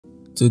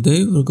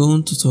Today we're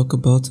going to talk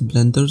about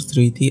Blender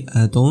 3D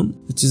add-on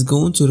that is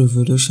going to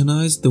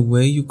revolutionize the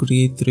way you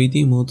create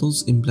 3D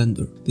models in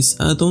Blender. This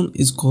add-on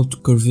is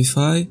called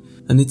Curvify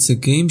and it's a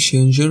game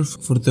changer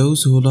for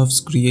those who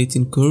loves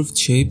creating curved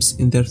shapes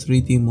in their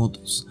 3D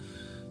models.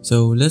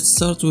 So let's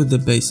start with the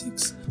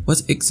basics.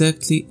 What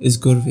exactly is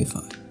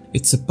Curvify?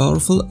 It's a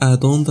powerful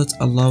add-on that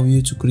allows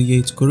you to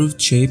create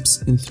curved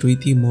shapes in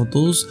 3D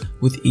models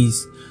with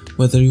ease,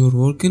 whether you're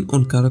working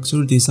on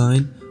character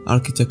design,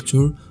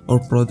 architecture, or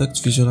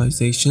product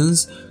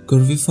visualizations.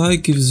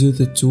 Curvify gives you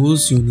the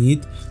tools you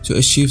need to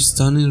achieve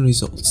stunning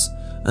results.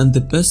 And the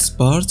best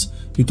part,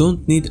 you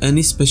don't need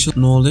any special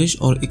knowledge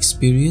or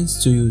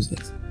experience to use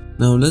it.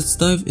 Now let's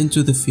dive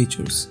into the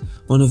features.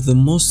 One of the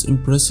most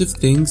impressive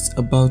things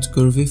about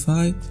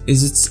Curvify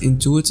is its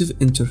intuitive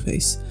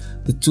interface.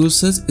 The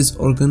toolset is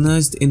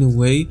organized in a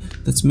way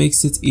that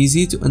makes it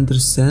easy to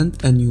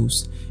understand and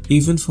use,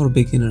 even for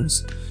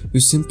beginners. You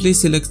simply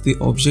select the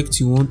object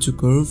you want to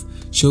curve,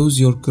 choose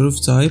your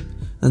curve type,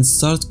 and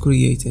start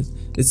creating.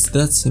 It's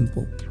that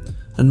simple.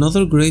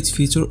 Another great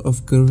feature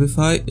of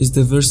Curvify is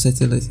the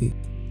versatility.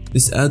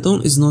 This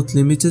add-on is not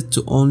limited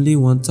to only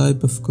one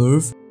type of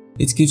curve.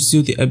 It gives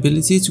you the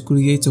ability to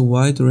create a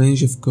wide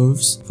range of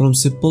curves, from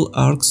simple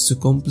arcs to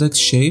complex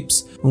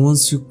shapes, and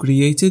once you've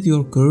created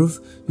your curve,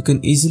 you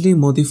can easily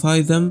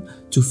modify them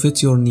to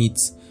fit your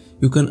needs.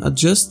 You can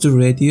adjust the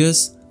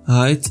radius,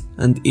 height,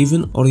 and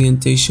even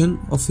orientation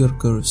of your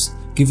curves,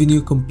 giving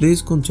you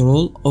complete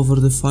control over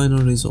the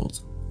final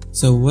result.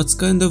 So what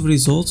kind of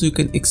results you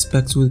can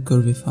expect with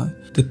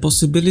Curvify? The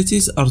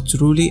possibilities are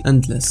truly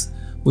endless.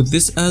 With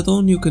this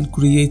add-on, you can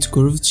create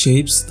curved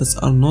shapes that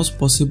are not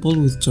possible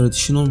with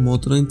traditional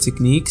modeling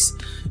techniques.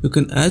 You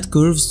can add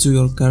curves to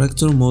your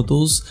character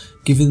models,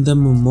 giving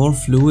them a more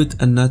fluid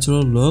and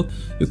natural look.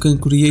 You can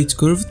create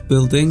curved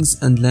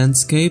buildings and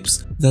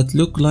landscapes that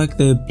look like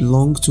they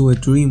belong to a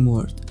dream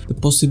world. The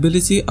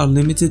possibilities are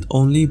limited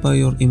only by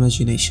your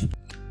imagination.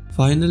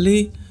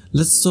 Finally,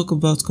 let's talk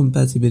about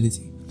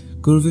compatibility.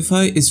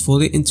 Curvify is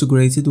fully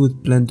integrated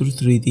with Blender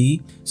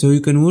 3D, so you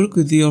can work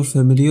with your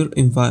familiar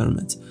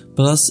environment.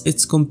 Plus,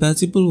 it's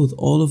compatible with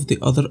all of the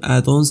other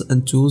add-ons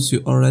and tools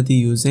you're already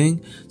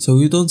using, so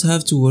you don't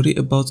have to worry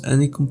about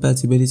any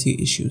compatibility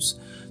issues.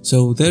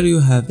 So there you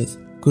have it.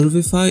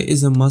 Curvify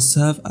is a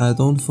must-have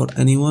add-on for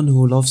anyone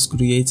who loves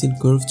creating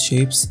curved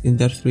shapes in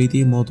their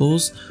 3D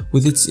models.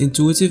 With its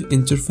intuitive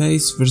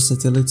interface,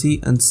 versatility,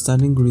 and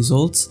stunning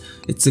results,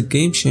 it's a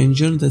game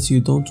changer that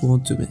you don't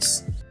want to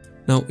miss.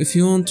 Now, if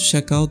you want to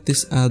check out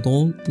this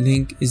add-on,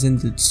 link is in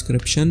the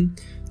description.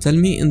 Tell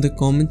me in the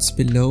comments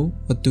below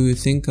what do you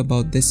think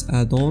about this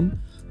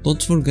add-on.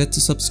 Don't forget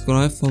to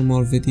subscribe for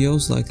more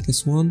videos like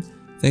this one.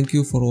 Thank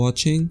you for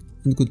watching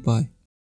and goodbye.